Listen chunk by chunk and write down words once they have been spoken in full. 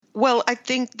Well, I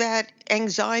think that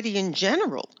anxiety in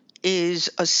general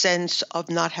is a sense of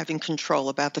not having control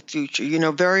about the future.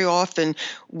 Very often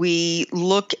we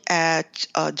look at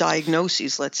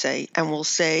diagnoses, let's say, and we'll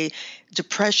say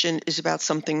depression is about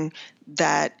something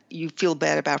that you feel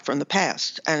bad about from the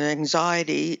past, and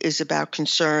anxiety is about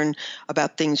concern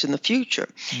about things in the future.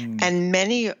 And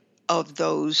many of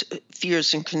those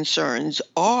fears and concerns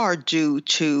are due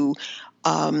to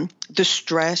the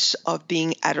stress of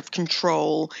being out of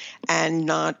control and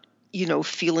not,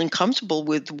 feeling comfortable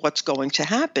with what's going to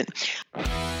happen.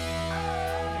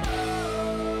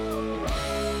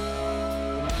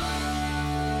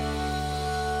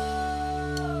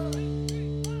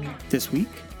 This week,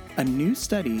 a new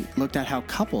study looked at how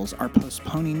couples are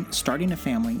postponing starting a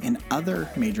family and other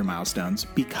major milestones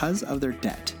because of their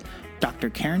debt.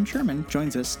 Dr. Karen Sherman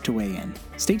joins us to weigh in.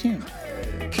 Stay tuned.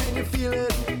 Can you feel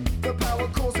it? The power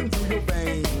coursing through your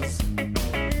veins.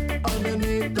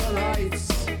 Underneath the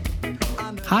lights.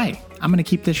 Hi, I'm going to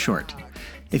keep this short.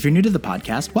 If you're new to the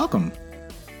podcast, welcome.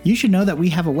 You should know that we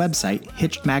have a website,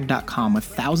 hitchedmag.com, with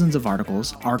thousands of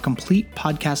articles, our complete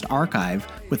podcast archive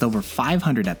with over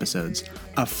 500 episodes,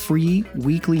 a free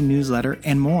weekly newsletter,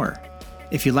 and more.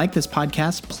 If you like this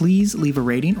podcast, please leave a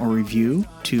rating or review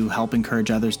to help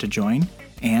encourage others to join.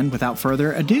 And without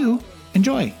further ado,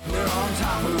 enjoy. We're on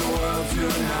top of the world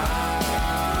tonight.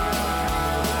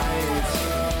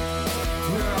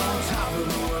 We're on top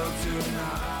of the world tonight.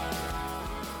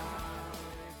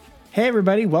 Hey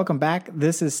everybody, welcome back.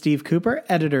 This is Steve Cooper,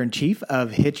 editor-in-chief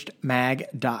of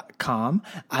hitchedmag.com.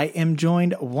 I am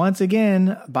joined once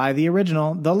again by the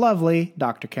original, the lovely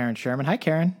Dr. Karen Sherman. Hi,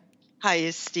 Karen. Hi,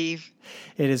 Steve.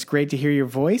 It is great to hear your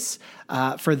voice.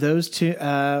 For those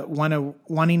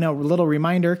wanting a little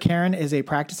reminder, Karen is a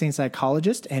practicing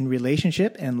psychologist in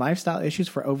relationship and lifestyle issues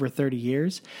for over 30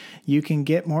 years. You can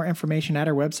get more information at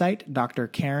our website,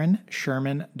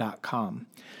 drkarensherman.com.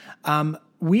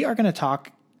 We are going to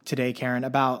talk today, Karen,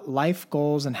 about life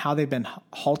goals and how they've been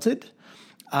halted.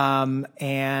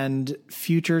 And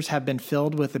futures have been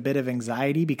filled with a bit of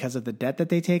anxiety because of the debt that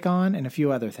they take on and a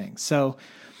few other things. So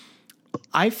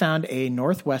I found a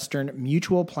Northwestern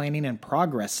Mutual Planning and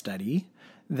Progress study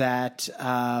that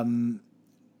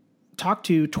talked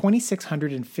to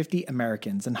 2,650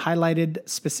 Americans and highlighted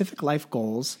specific life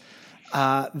goals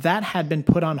that had been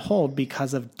put on hold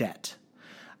because of debt.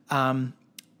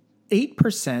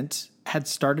 8% had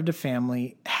started a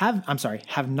family,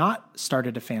 have not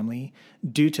started a family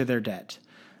due to their debt.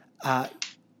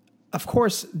 Of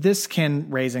course, this can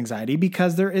raise anxiety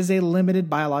because there is a limited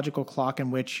biological clock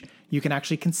in which you can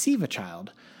actually conceive a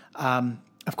child.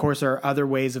 Of course, there are other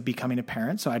ways of becoming a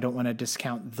parent, so I don't want to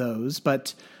discount those.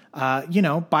 But,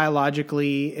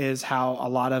 biologically is how a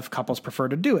lot of couples prefer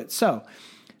to do it. So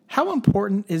how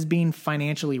important is being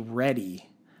financially ready?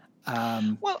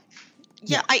 I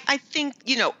think,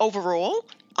 overall,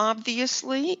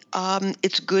 obviously,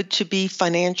 it's good to be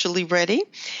financially ready.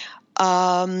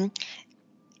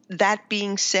 That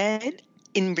being said,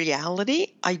 in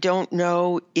reality, I don't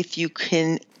know if you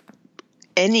can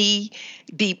be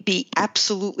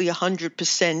absolutely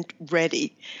 100%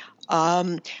 ready.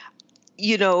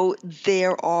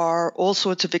 There are all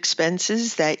sorts of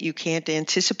expenses that you can't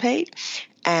anticipate,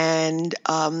 and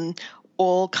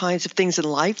all kinds of things in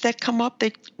life that come up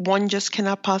that one just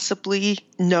cannot possibly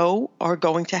know are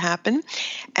going to happen.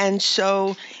 And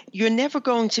so you're never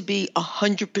going to be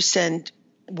 100%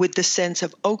 with the sense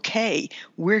of, okay,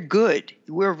 we're good,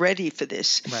 we're ready for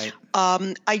this. Right.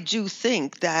 I do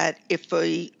think that if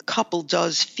a couple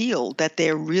does feel that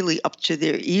they're really up to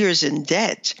their ears in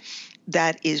debt,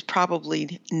 that is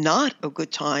probably not a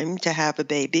good time to have a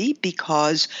baby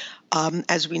because,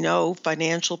 as we know,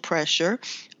 financial pressure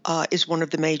is one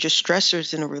of the major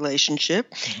stressors in a relationship.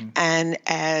 Mm-hmm. And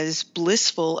as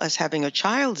blissful as having a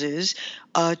child is,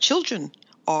 children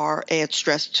add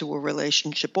stress to a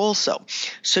relationship also.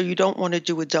 So you don't want to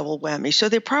do a double whammy. So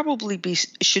there probably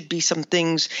should be some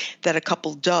things that a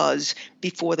couple does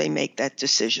before they make that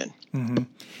decision. Mm-hmm.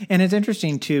 And it's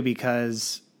interesting too,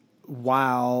 because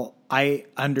while I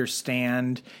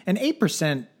understand, and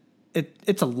 8%,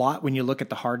 it's a lot when you look at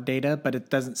the hard data, but it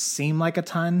doesn't seem like a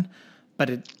ton, but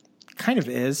it kind of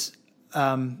is.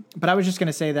 But I was just going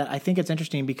to say that I think it's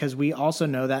interesting because we also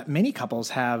know that many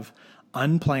couples have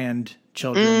unplanned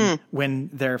children when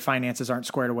their finances aren't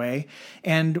squared away.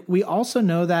 And we also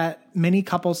know that many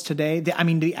couples today,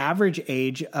 the average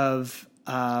age of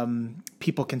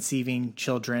people conceiving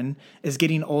children is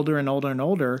getting older and older and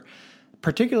older,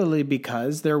 particularly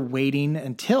because they're waiting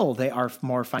until they are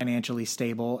more financially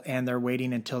stable and they're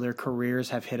waiting until their careers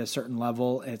have hit a certain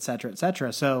level, et cetera, et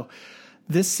cetera. So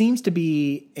this seems to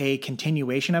be a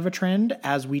continuation of a trend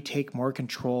as we take more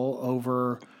control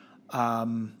over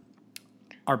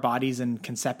our bodies and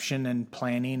conception and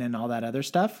planning and all that other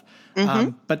stuff.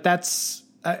 But that's,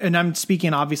 and I'm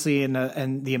speaking obviously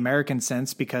in the American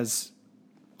sense, because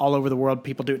all over the world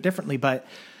people do it differently, but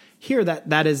here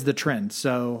that is the trend.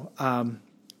 So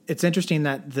it's interesting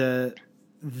that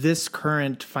this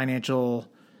current financial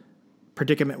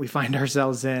predicament we find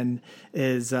ourselves in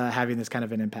is having this kind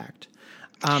of an impact.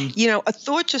 A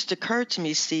thought just occurred to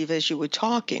me, Steve, as you were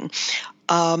talking,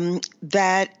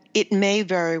 that it may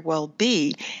very well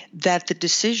be that the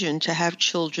decision to have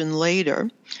children later,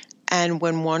 and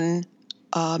when one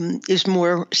is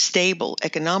more stable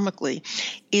economically,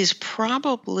 is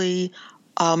probably,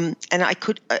 and I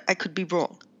could be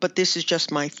wrong, but this is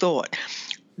just my thought.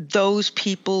 Those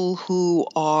people who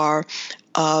are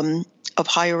of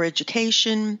higher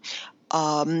education,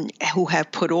 who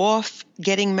have put off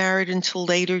getting married until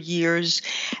later years,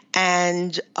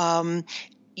 and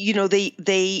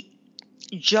they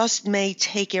just may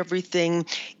take everything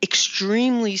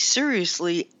extremely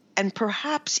seriously and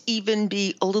perhaps even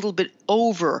be a little bit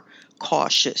over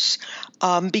cautious,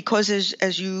 because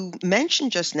as you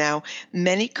mentioned just now,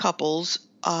 many couples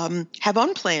have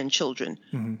unplanned children,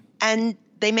 and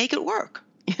they make it work.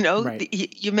 Right.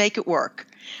 You make it work.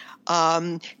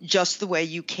 Just the way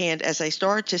you can't, as I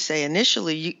started to say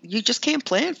initially, you just can't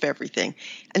plan for everything,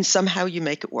 and somehow you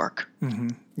make it work.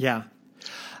 Yeah.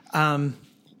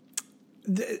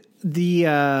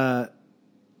 The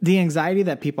anxiety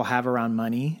that people have around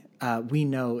money, we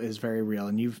know is very real.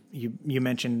 And you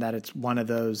mentioned that it's one of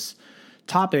those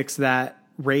topics that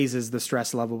raises the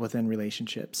stress level within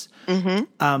relationships.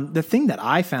 The thing that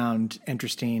I found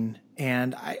interesting,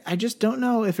 and I just don't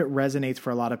know if it resonates for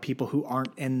a lot of people who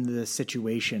aren't in the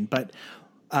situation, but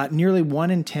nearly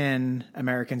 1 in 10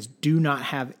 Americans do not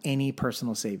have any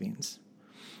personal savings.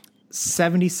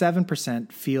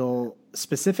 77% feel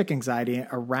specific anxiety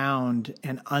around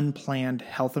an unplanned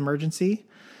health emergency.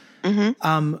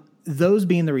 Those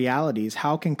being the realities,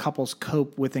 how can couples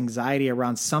cope with anxiety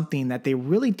around something that they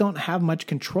really don't have much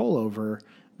control over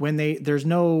when there's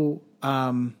no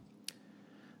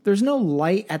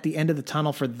light at the end of the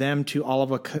tunnel for them to all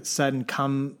of a sudden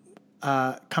come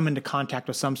into contact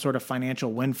with some sort of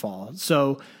financial windfall?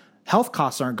 So health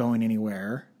costs aren't going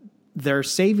anywhere. Their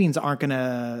savings aren't going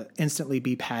to instantly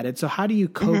be padded. So how do you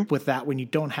cope with that when you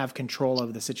don't have control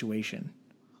over the situation?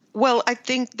 Well, I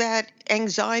think that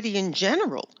anxiety in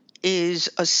general is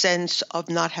a sense of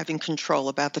not having control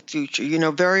about the future.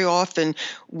 Very often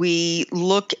we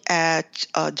look at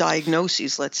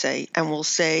diagnoses, let's say, and we'll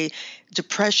say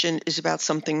depression is about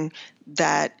something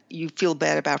that you feel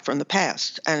bad about from the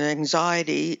past, and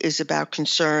anxiety is about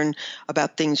concern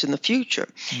about things in the future.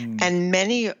 And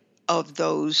many of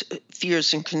those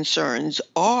fears and concerns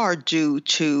are due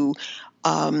to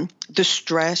the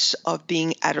stress of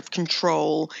being out of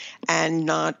control and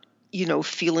not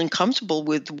feeling comfortable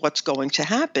with what's going to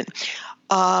happen.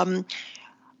 I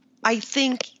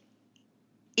think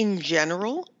in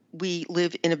general, we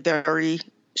live in a very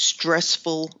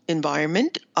stressful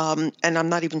environment. And I'm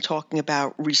not even talking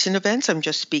about recent events. I'm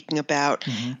just speaking about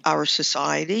our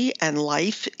society, and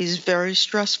life is very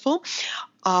stressful.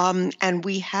 And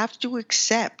we have to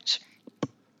accept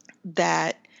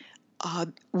that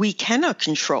we cannot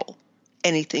control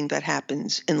anything that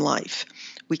happens in life.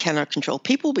 We cannot control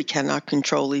people. We cannot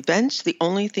control events. The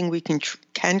only thing we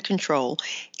can control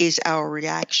is our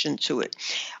reaction to it.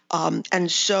 And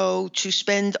so to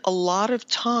spend a lot of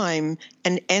time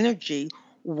and energy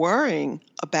worrying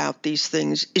about these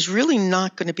things is really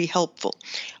not going to be helpful.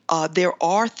 There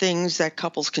are things that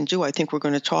couples can do. I think we're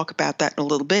going to talk about that in a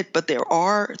little bit, but there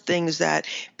are things that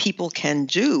people can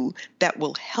do that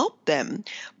will help them.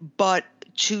 But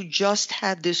to just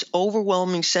have this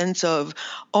overwhelming sense of,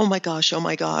 oh my gosh,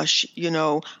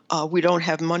 we don't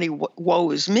have money,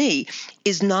 woe is me,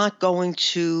 is not going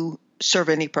to serve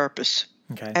any purpose.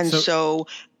 Okay. And so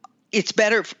it's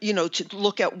better, to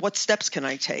look at what steps can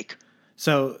I take.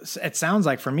 So it sounds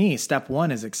like for me, step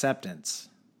one is acceptance.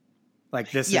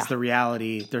 Like this is the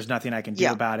reality. There's nothing I can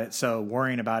do about it. So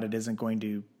worrying about it isn't going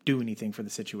to do anything for the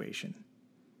situation.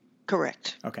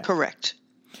 Correct. Okay. Correct.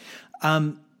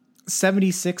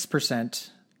 76%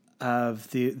 of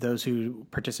those who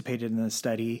participated in the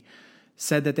study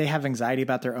said that they have anxiety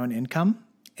about their own income.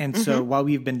 And so while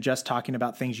we've been just talking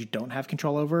about things you don't have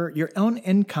control over, your own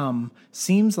income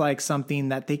seems like something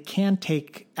that they can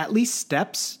take at least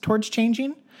steps towards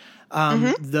changing.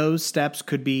 Those steps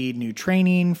could be new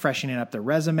training, freshening up their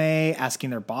resume,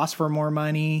 asking their boss for more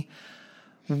money.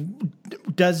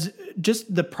 Does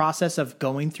just the process of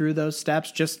going through those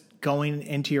steps, just going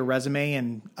into your resume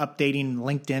and updating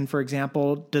LinkedIn, for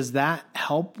example, does that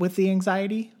help with the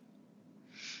anxiety?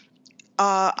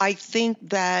 I think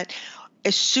that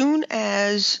as soon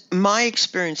as my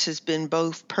experience has been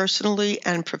both personally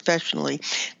and professionally,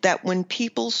 that when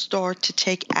people start to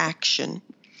take action,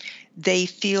 they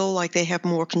feel like they have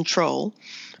more control.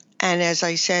 And as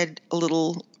I said a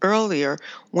little earlier,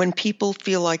 when people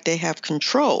feel like they have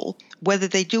control, whether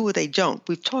they do or they don't,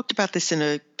 we've talked about this in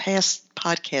a past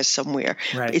podcast somewhere,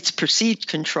 Right. it's perceived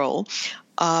control,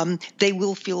 they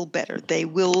will feel better. They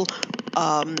will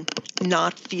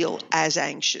not feel as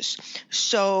anxious.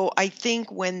 So I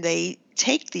think when they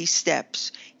take these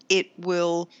steps, it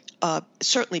will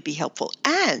certainly be helpful.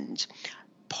 And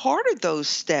part of those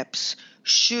steps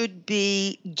should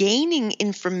be gaining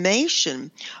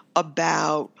information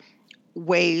about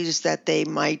ways that they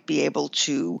might be able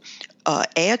to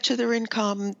add to their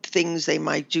income, things they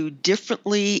might do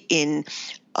differently in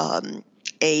an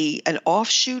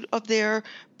offshoot of their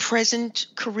present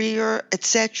career,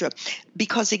 etc.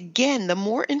 Because again, the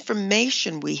more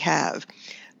information we have,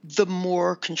 the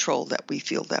more control that we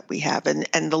feel that we have,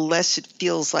 and the less it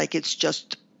feels like it's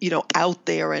just out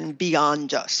there and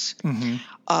beyond us. Mm-hmm.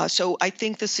 So I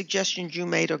think the suggestions you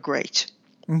made are great.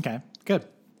 Okay, good.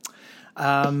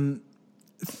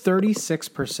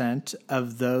 36%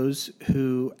 of those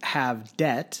who have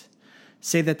debt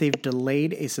say that they've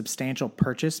delayed a substantial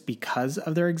purchase because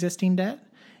of their existing debt.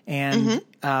 And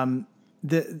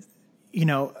this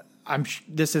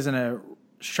isn't a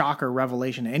shock or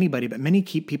revelation to anybody, but many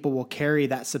people will carry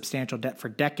that substantial debt for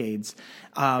decades.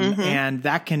 And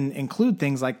that can include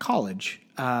things like college,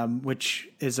 which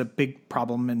is a big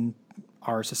problem in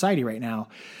our society right now.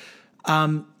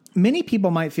 Many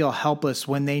people might feel helpless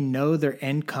when they know their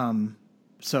income,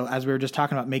 so as we were just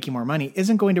talking about making more money,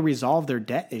 isn't going to resolve their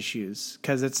debt issues,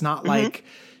 because it's not like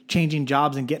changing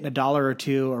jobs and getting $1 or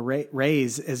 $2 a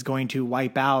raise is going to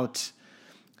wipe out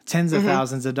tens of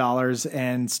thousands of dollars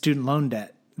in student loan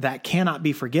debt that cannot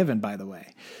be forgiven, by the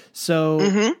way.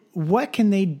 So what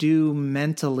can they do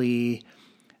mentally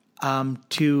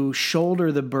to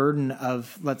shoulder the burden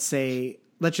of, let's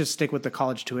just stick with the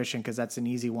college tuition because that's an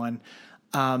easy one,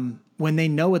 when they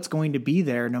know it's going to be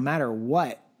there no matter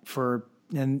what for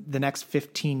in the next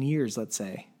 15 years, let's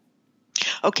say?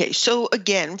 Okay, so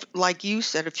again, like you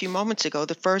said a few moments ago,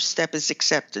 the first step is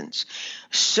acceptance.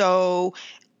 So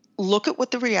look at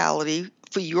what the reality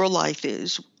for your life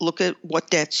is, look at what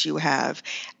debts you have,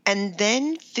 and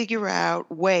then figure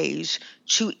out ways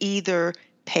to either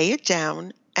pay it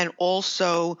down and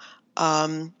also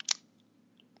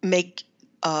make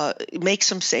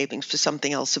some savings for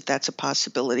something else if that's a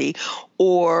possibility,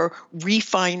 or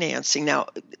refinancing. Now,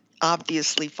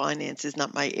 obviously, finance is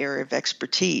not my area of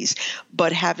expertise,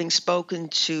 but having spoken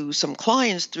to some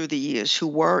clients through the years who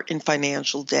were in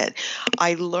financial debt,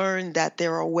 I learned that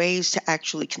there are ways to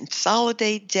actually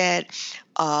consolidate debt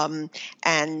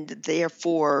and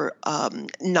therefore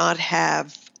not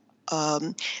have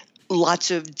lots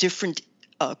of different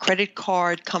credit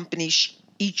card companies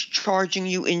each charging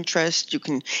you interest. You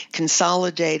can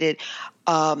consolidate it.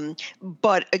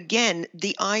 But again,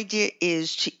 the idea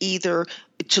is to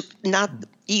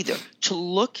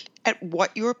look at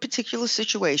what your particular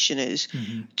situation is,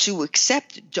 to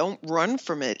accept it, don't run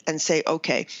from it, and say,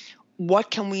 okay,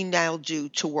 what can we now do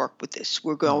to work with this?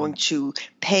 We're going to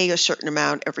pay a certain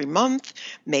amount every month.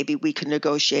 Maybe we can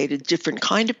negotiate a different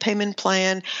kind of payment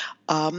plan.